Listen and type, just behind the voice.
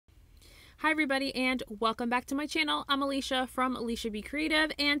Hi everybody and welcome back to my channel. I'm Lysha from Lysha Be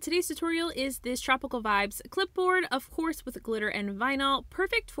Creative, and today's tutorial is this Tropical Vibes clipboard, of course with glitter and vinyl,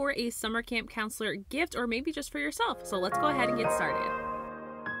 perfect for a summer camp counselor gift or maybe just for yourself. So let's go ahead and get started.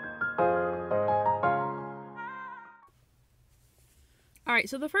 Alright,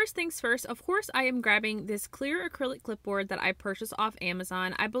 so the first things first, of course I am grabbing this clear acrylic clipboard that I purchased off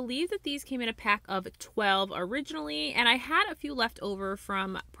Amazon. I believe that these came in a pack of 12 originally, and I had a few left over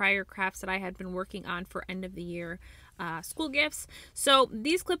from prior crafts that I had been working on for end of the year school gifts. So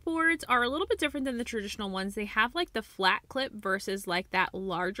these clipboards are a little bit different than the traditional ones. They have like the flat clip versus like that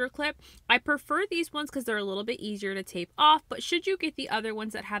larger clip. I prefer these ones because they're a little bit easier to tape off, but should you get the other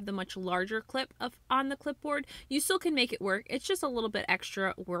ones that have the much larger clip on the clipboard, you still can make it work. It's just a little bit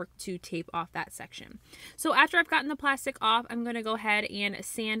extra work to tape off that section. So after I've gotten the plastic off, I'm going to go ahead and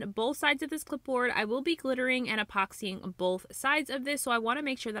sand both sides of this clipboard. I will be glittering and epoxying both sides of this, so I want to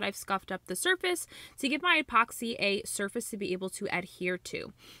make sure that I've scuffed up the surface to give my epoxy a surface to be able to adhere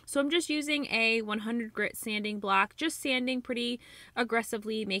to. So I'm just using a 100 grit sanding block, just sanding pretty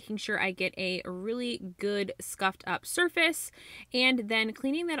aggressively, making sure I get a really good scuffed up surface, and then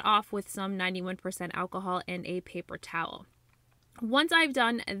cleaning that off with some 91% alcohol and a paper towel. Once I've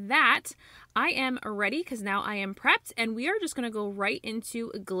done that, I am ready because now I am prepped, and we are just going to go right into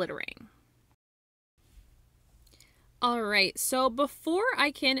glittering. Alright, so before I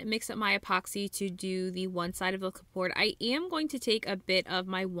can mix up my epoxy to do the one side of the clipboard, I am going to take a bit of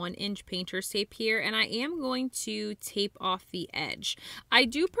my 1-inch painter's tape here, and I am going to tape off the edge. I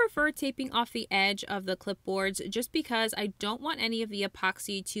do prefer taping off the edge of the clipboards just because I don't want any of the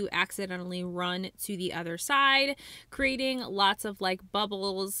epoxy to accidentally run to the other side, creating lots of like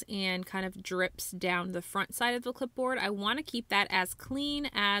bubbles and kind of drips down the front side of the clipboard. I want to keep that as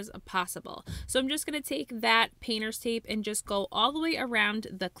clean as possible. So I'm just going to take that painter's tape and just go all the way around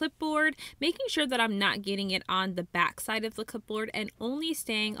the clipboard, making sure that I'm not getting it on the back side of the clipboard and only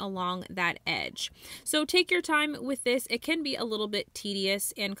staying along that edge. So take your time with this. It can be a little bit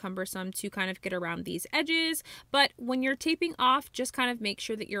tedious and cumbersome to kind of get around these edges, but when you're taping off, just kind of make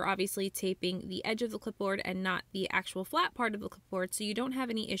sure that you're obviously taping the edge of the clipboard and not the actual flat part of the clipboard, so you don't have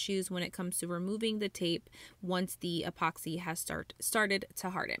any issues when it comes to removing the tape once the epoxy has started to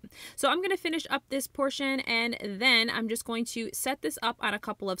harden. So I'm going to finish up this portion, and then I'm just going to set this up on a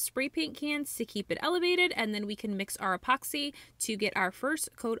couple of spray paint cans to keep it elevated, and then we can mix our epoxy to get our first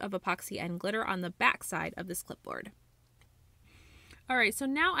coat of epoxy and glitter on the back side of this clipboard. Alright, so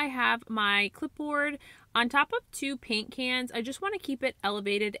now I have my clipboard on top of 2 paint cans. I just want to keep it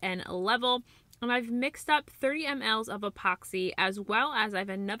elevated and level. And I've mixed up 30 mLs of epoxy, as well as I have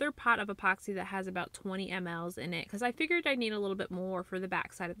another pot of epoxy that has about 20 mLs in it, because I figured I need a little bit more for the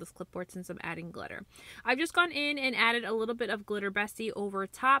back side of this clipboard since I'm adding glitter. I've just gone in and added a little bit of Glitter Bestie over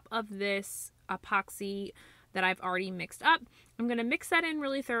top of this epoxy that I've already mixed up. I'm going to mix that in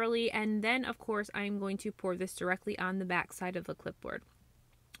really thoroughly, and then of course I'm going to pour this directly on the back side of the clipboard.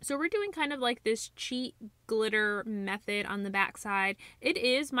 So we're doing kind of like this cheat glitter method on the back side. It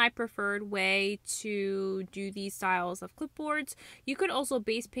is my preferred way to do these styles of clipboards. You could also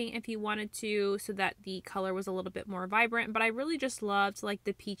base paint if you wanted to, so that the color was a little bit more vibrant, but I really just loved like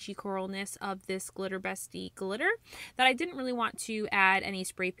the peachy coralness of this Glitter Bestie glitter, that I didn't really want to add any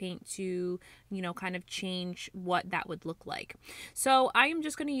spray paint to, you know, kind of change what that would look like. So I am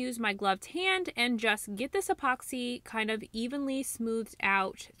just going to use my gloved hand and just get this epoxy kind of evenly smoothed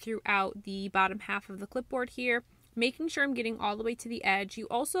out throughout the bottom half of the clipboard here, making sure I'm getting all the way to the edge. You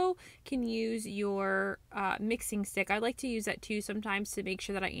also can use your mixing stick. I like to use that too sometimes to make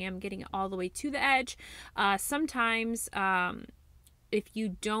sure that I am getting it all the way to the edge. Sometimes if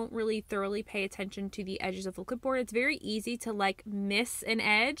you don't really thoroughly pay attention to the edges of the clipboard, it's very easy to like miss an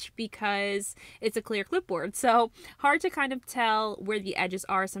edge because it's a clear clipboard. So hard to kind of tell where the edges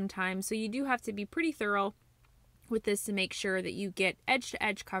are sometimes. So you do have to be pretty thorough with this to make sure that you get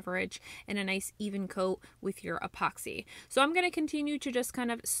edge-to-edge coverage and a nice even coat with your epoxy. So I'm going to continue to just kind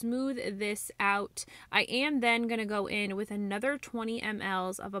of smooth this out. I am then going to go in with another 20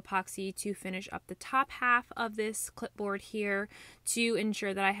 mLs of epoxy to finish up the top half of this clipboard here to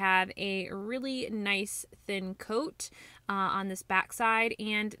ensure that I have a really nice thin coat on this back side.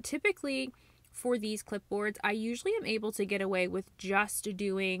 And typically for these clipboards, I usually am able to get away with just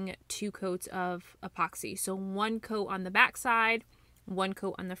doing 2 coats of epoxy. So 1 coat on the back side, one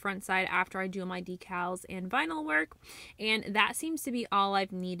coat on the front side after I do my decals and vinyl work, and that seems to be all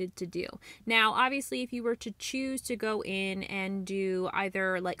I've needed to do. Now obviously if you were to choose to go in and do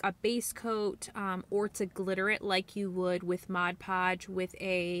either like a base coat or to glitter it like you would with Mod Podge with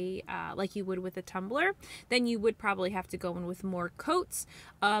a like you would with a tumbler, then you would probably have to go in with more coats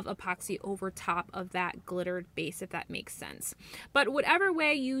of epoxy over top of that glittered base, if that makes sense. But whatever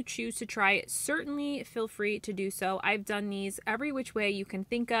way you choose to try it, certainly feel free to do so. I've done these every which way you can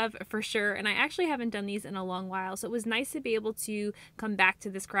think of for sure, and I actually haven't done these in a long while, so it was nice to be able to come back to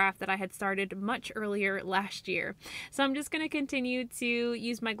this craft that I had started much earlier last year. So I'm just going to continue to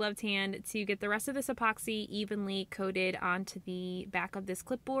use my gloved hand to get the rest of this epoxy evenly coated onto the back of this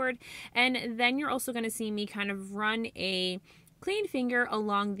clipboard, and then you're also going to see me kind of run a clean finger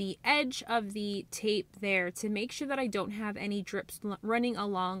along the edge of the tape there to make sure that I don't have any drips running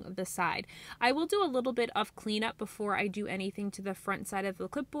along the side. I will do a little bit of cleanup before I do anything to the front side of the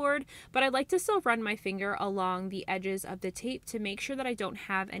clipboard, but I like to still run my finger along the edges of the tape to make sure that I don't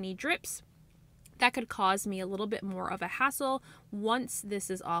have any drips. That could cause me a little bit more of a hassle once this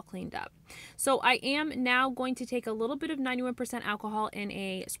is all cleaned up. So I am now going to take a little bit of 91% alcohol in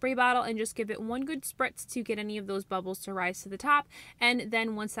a spray bottle and just give it one good spritz to get any of those bubbles to rise to the top, and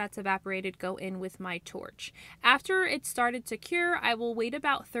then once that's evaporated, go in with my torch. After it started to cure, I will wait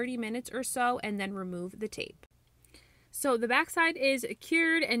about 30 minutes or so and then remove the tape. So the back side is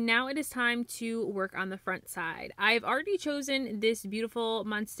cured, and now it is time to work on the front side. I've already chosen this beautiful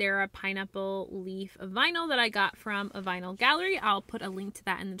Monstera pineapple leaf vinyl that I got from a vinyl gallery. I'll put a link to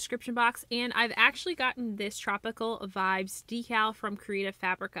that in the description box. And I've actually gotten this Tropical Vibes decal from Creative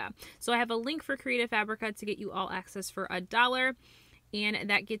Fabrica. So I have a link for Creative Fabrica to get you all access for $1. And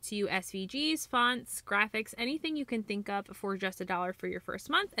that gets you SVGs, fonts, graphics, anything you can think of for just $1 for your first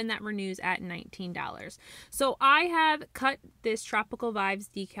month, and that renews at $19. So I have cut this Tropical Vibes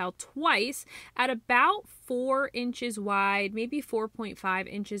decal twice at about 4 inches wide, maybe 4.5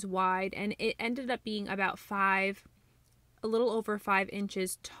 inches wide, and it ended up being about a little over 5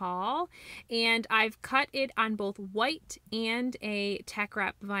 inches tall, and I've cut it on both white and a tack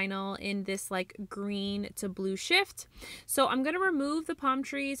wrap vinyl in this like green to blue shift. So I'm going to remove the palm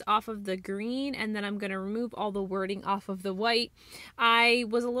trees off of the green, and then I'm going to remove all the wording off of the white. I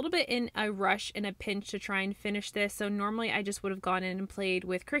was a little bit in a rush and a pinch to try and finish this, so normally I just would have gone in and played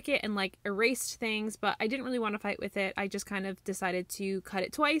with Cricut and like erased things, but I didn't really want to fight with it. I just kind of decided to cut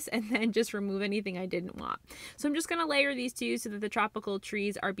it twice and then just remove anything I didn't want. So I'm just going to layer these two so that the tropical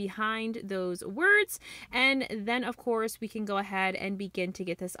trees are behind those words, and then of course we can go ahead and begin to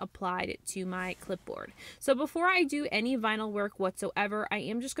get this applied to my clipboard. So before I do any vinyl work whatsoever, I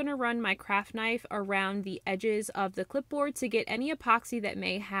am just going to run my craft knife around the edges of the clipboard to get any epoxy that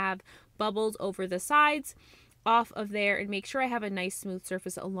may have bubbles over the sides off of there, and make sure I have a nice smooth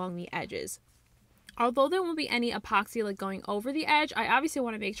surface along the edges. Although there won't be any epoxy like going over the edge, I obviously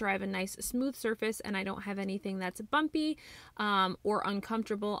want to make sure I have a nice smooth surface and I don't have anything that's bumpy or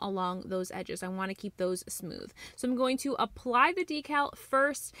uncomfortable along those edges. I want to keep those smooth. So I'm going to apply the decal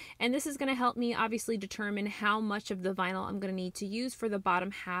first, and this is going to help me obviously determine how much of the vinyl I'm going to need to use for the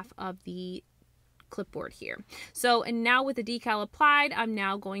bottom half of the clipboard here. So, and now with the decal applied, I'm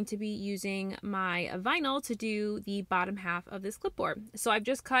now going to be using my vinyl to do the bottom half of this clipboard. So I've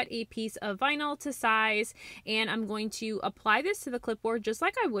just cut a piece of vinyl to size, and I'm going to apply this to the clipboard just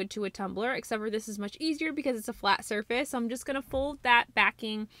like I would to a tumbler, except for this is much easier because it's a flat surface. So I'm just going to fold that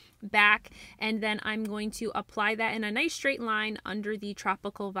backing back, and then I'm going to apply that in a nice straight line under the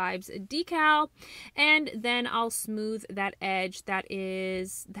Tropical Vibes decal, and then I'll smooth that edge that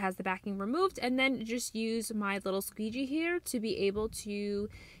has the backing removed, and then just use my little squeegee here to be able to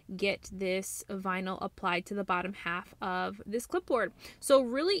get this vinyl applied to the bottom half of this clipboard. So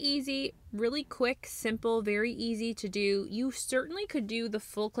really easy, really quick, simple, very easy to do. You certainly could do the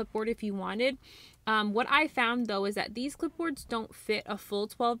full clipboard if you wanted. What I found though is that these clipboards don't fit a full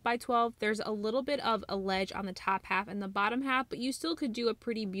 12 by 12. There's a little bit of a ledge on the top half and the bottom half, but you still could do a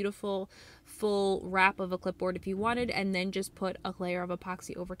pretty beautiful full wrap of a clipboard if you wanted, and then just put a layer of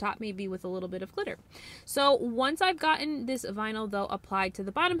epoxy over top, maybe with a little bit of glitter. So once I've gotten this vinyl though applied to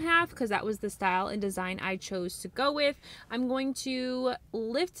the bottom half, because that was the style and design I chose to go with, I'm going to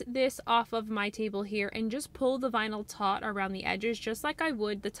lift this off of my table here and just pull the vinyl taut around the edges just like I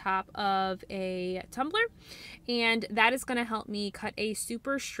would the top of a tumbler, and that is going to help me cut a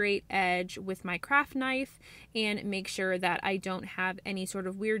super straight edge with my craft knife and make sure that I don't have any sort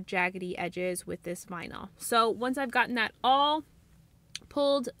of weird jaggedy edges with this vinyl. So once I've gotten that all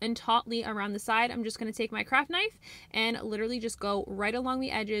pulled and tautly around the side, I'm just going to take my craft knife and literally just go right along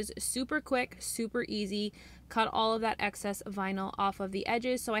the edges, super quick, super easy, cut all of that excess vinyl off of the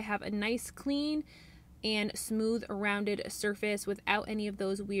edges so I have a nice clean and smooth rounded surface without any of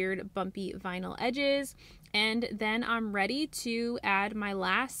those weird bumpy vinyl edges. And then I'm ready to add my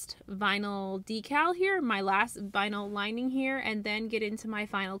last vinyl decal here, my last vinyl lining here, and then get into my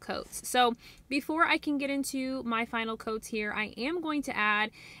final coats. So before I can get into my final coats here, I am going to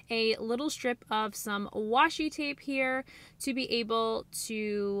add a little strip of some washi tape here to be able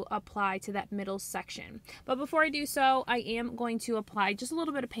to apply to that middle section. But before I do so, I am going to apply just a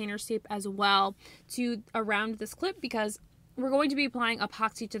little bit of painter's tape as well to around this clip, because we're going to be applying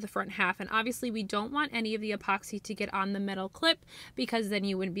epoxy to the front half, and obviously we don't want any of the epoxy to get on the metal clip, because then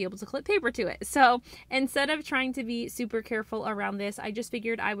you wouldn't be able to clip paper to it. So instead of trying to be super careful around this, I just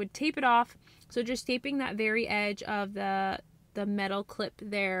figured I would tape it off. So just taping that very edge of the metal clip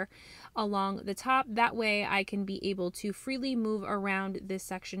there along the top. That way I can be able to freely move around this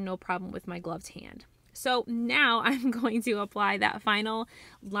section, no problem with my gloved hand. So now I'm going to apply that final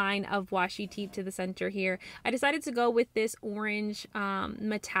line of washi tape to the center here. I decided to go with this orange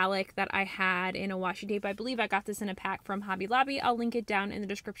metallic that I had in a washi tape. I believe I got this in a pack from Hobby Lobby. I'll link it down in the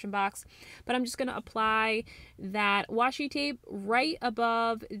description box. But I'm just going to apply that washi tape right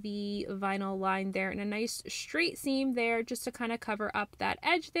above the vinyl line there in a nice straight seam there, just to kind of cover up that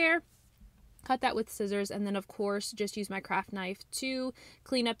edge there. Cut that with scissors, and then of course just use my craft knife to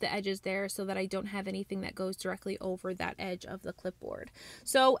clean up the edges there so that I don't have anything that goes directly over that edge of the clipboard.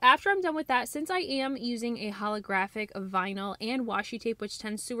 So after I'm done with that, since I am using a holographic vinyl and washi tape, which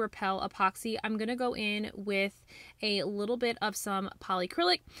tends to repel epoxy, I'm going to go in with a little bit of some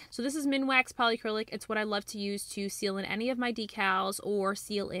polyacrylic. So this is Minwax polyacrylic. It's what I love to use to seal in any of my decals or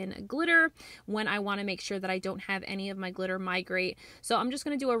seal in glitter when I want to make sure that I don't have any of my glitter migrate. So I'm just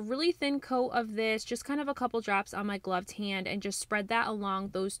going to do a really thin coat of this, just kind of a couple drops on my gloved hand, and just spread that along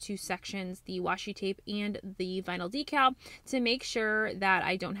those two sections, the washi tape and the vinyl decal, to make sure that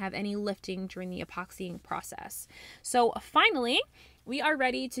I don't have any lifting during the epoxying process. So finally, we are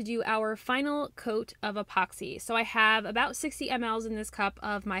ready to do our final coat of epoxy. So I have about 60 ml in this cup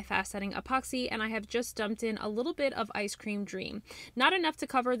of my fast setting epoxy, and I have just dumped in a little bit of Ice Cream Dream. Not enough to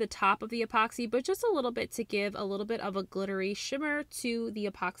cover the top of the epoxy, but just a little bit to give a little bit of a glittery shimmer to the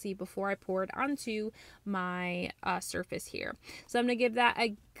epoxy before I pour it onto my surface here. So I'm going to give that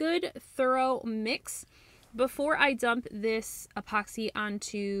a good thorough mix before I dump this epoxy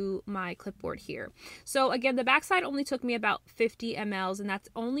onto my clipboard here. So again, the backside only took me about 50 ml, and that's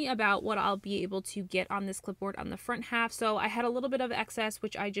only about what I'll be able to get on this clipboard on the front half. So I had a little bit of excess,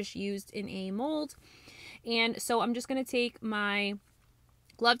 which I just used in a mold. And so I'm just going to take my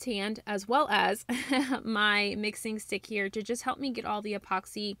gloved hand as well as my mixing stick here to just help me get all the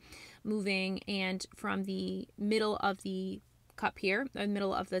epoxy moving, and from the middle of the cup here, the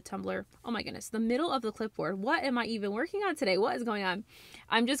middle of the tumbler, oh my goodness, the middle of the clipboard. What am I even working on today? What is going on?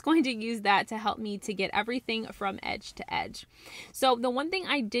 I'm just going to use that to help me to get everything from edge to edge. So the one thing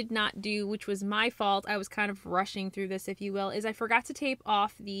I did not do, which was my fault, I was kind of rushing through this, if you will, is I forgot to tape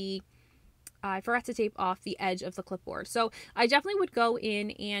off the edge of the clipboard. So I definitely would go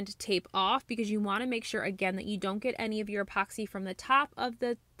in and tape off, because you want to make sure, again, that you don't get any of your epoxy from the top of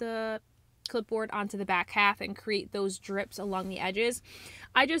the clipboard onto the back half and create those drips along the edges.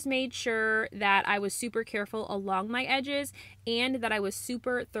 I just made sure that I was super careful along my edges, and that I was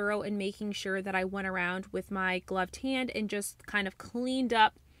super thorough in making sure that I went around with my gloved hand and just kind of cleaned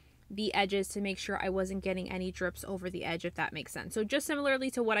up the edges to make sure I wasn't getting any drips over the edge, if that makes sense. So just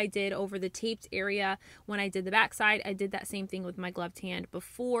similarly to what I did over the taped area when I did the backside, I did that same thing with my gloved hand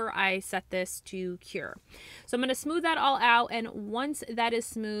before I set this to cure. So I'm going to smooth that all out, and once that is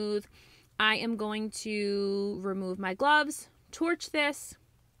smooth, I am going to remove my gloves, torch this,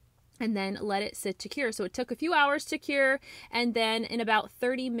 and then let it sit to cure. So it took a few hours to cure, and then in about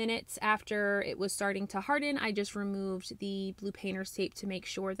 30 minutes after it was starting to harden, I just removed the blue painter's tape to make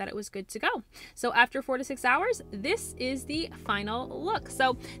sure that it was good to go. So after 4 to 6 hours, this is the final look.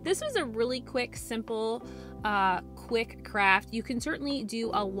 So this was a really quick, simple, quick craft. You can certainly do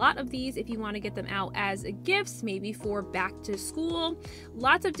a lot of these if you want to get them out as gifts, maybe for back to school.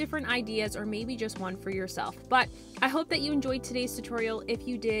 Lots of different ideas, or maybe just one for yourself. But I hope that you enjoyed today's tutorial. If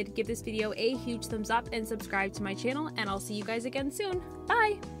you did, give this video a huge thumbs up and subscribe to my channel, and I'll see you guys again soon.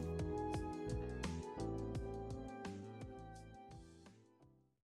 Bye!